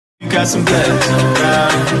got some beds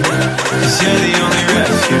around, 'cause you're the only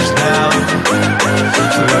refuge now.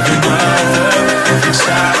 For every mother, every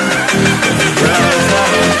child, every brother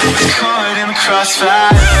is caught in the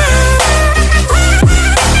crossfire.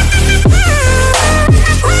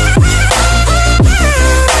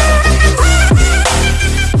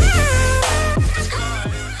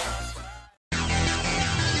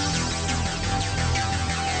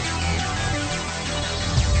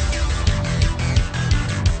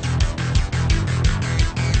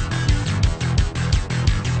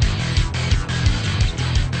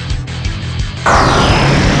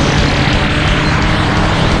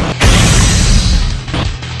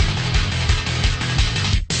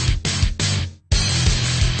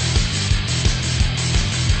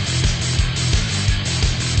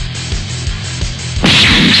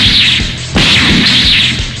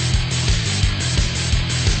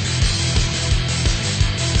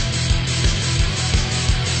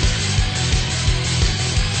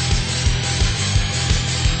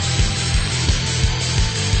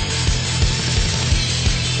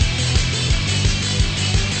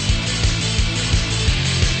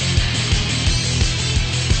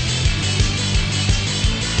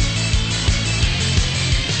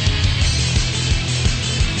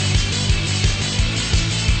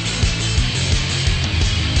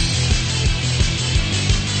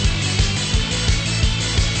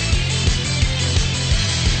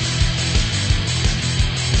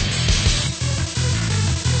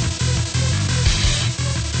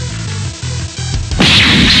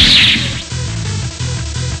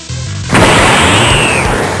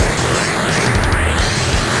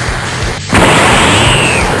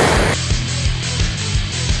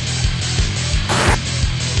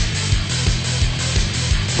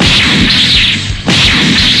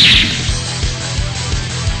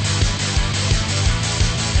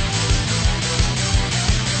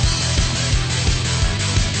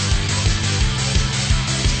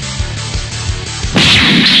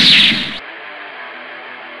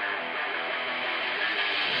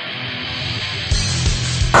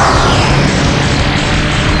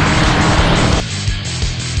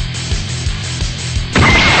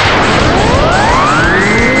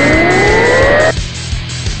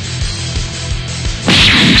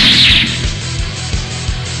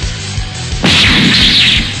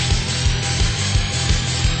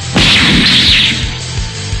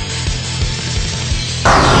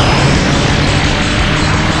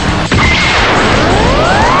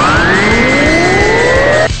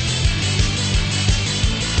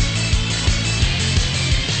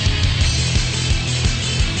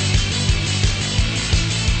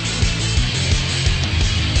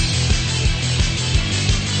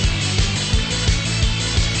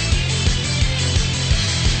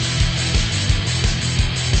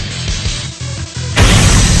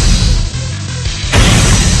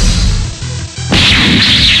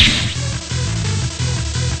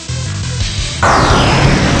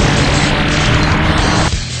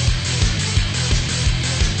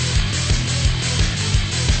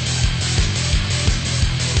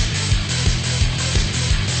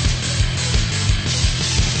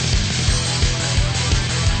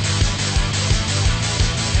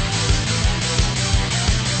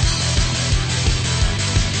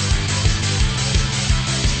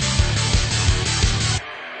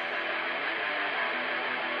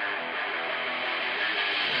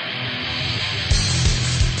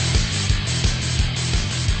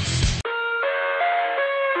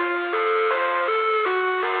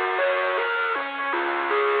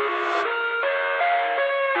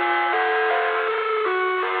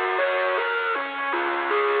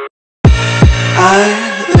 I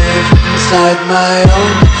live inside my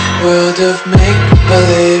own world of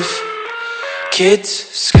make-believe. Kids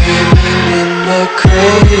screaming in their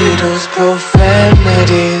cradles,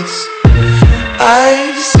 profanities. I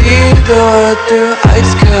see the world through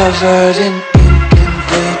eyes covered in ink and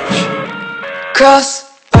bleach. Cross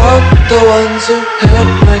out the ones who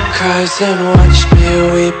heard my cries and watched me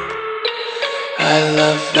weep. I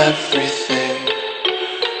love everything.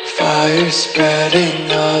 Fire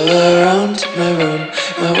spreading all around my room.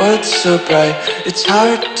 My world's so bright, it's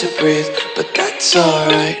hard to breathe, but that's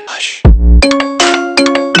alright. Hush.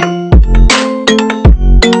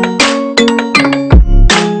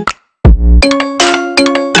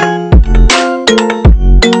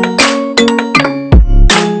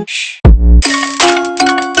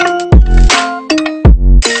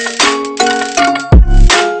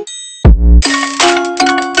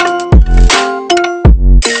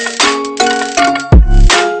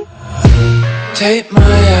 Take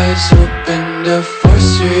my eyes open to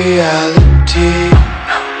force reality.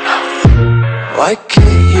 Why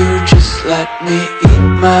can't you you just let me eat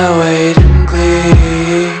my weight in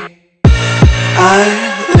glee. I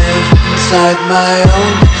live inside my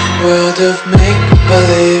own world of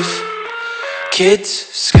make-believe. Kids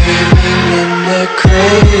screaming in their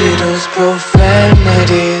cradles,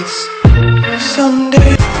 profanities.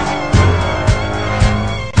 Someday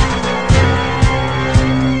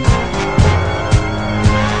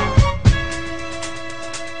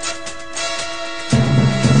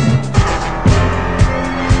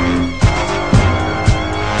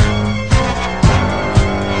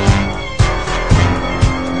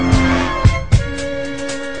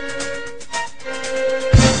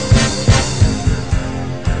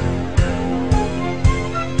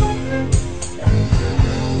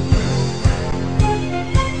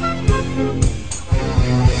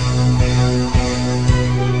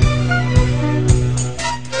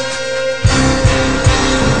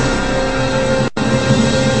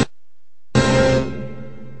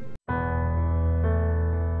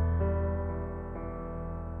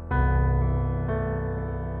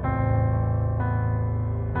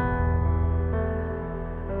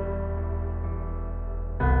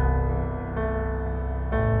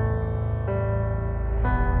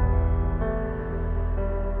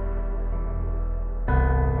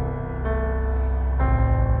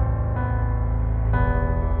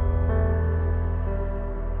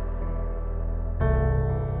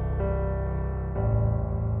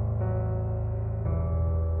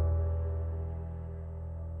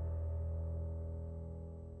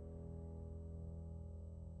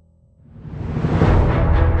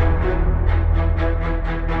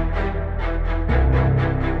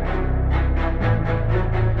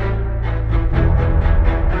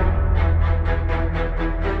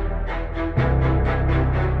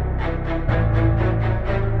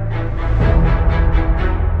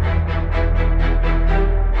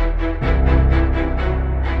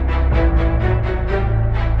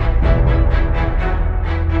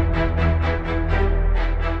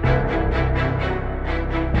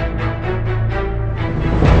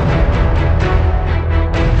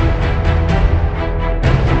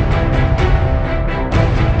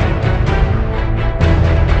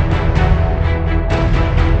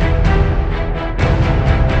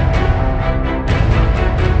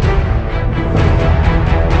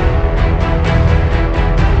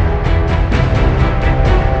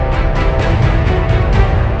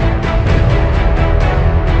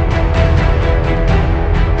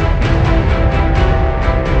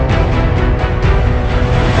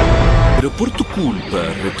Por tu culpa,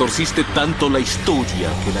 retorciste tanto la historia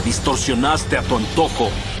que la distorsionaste a tu antojo.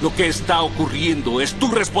 Lo que está ocurriendo es tu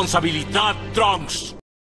responsabilidad, Trunks.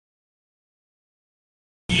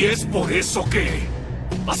 Y es por eso que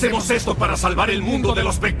hacemos esto, para salvar el mundo de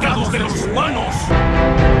los pecados de los humanos.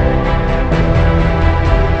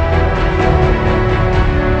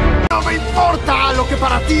 No me importa lo que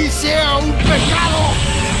para ti sea un pecado.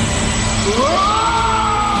 ¡Oh!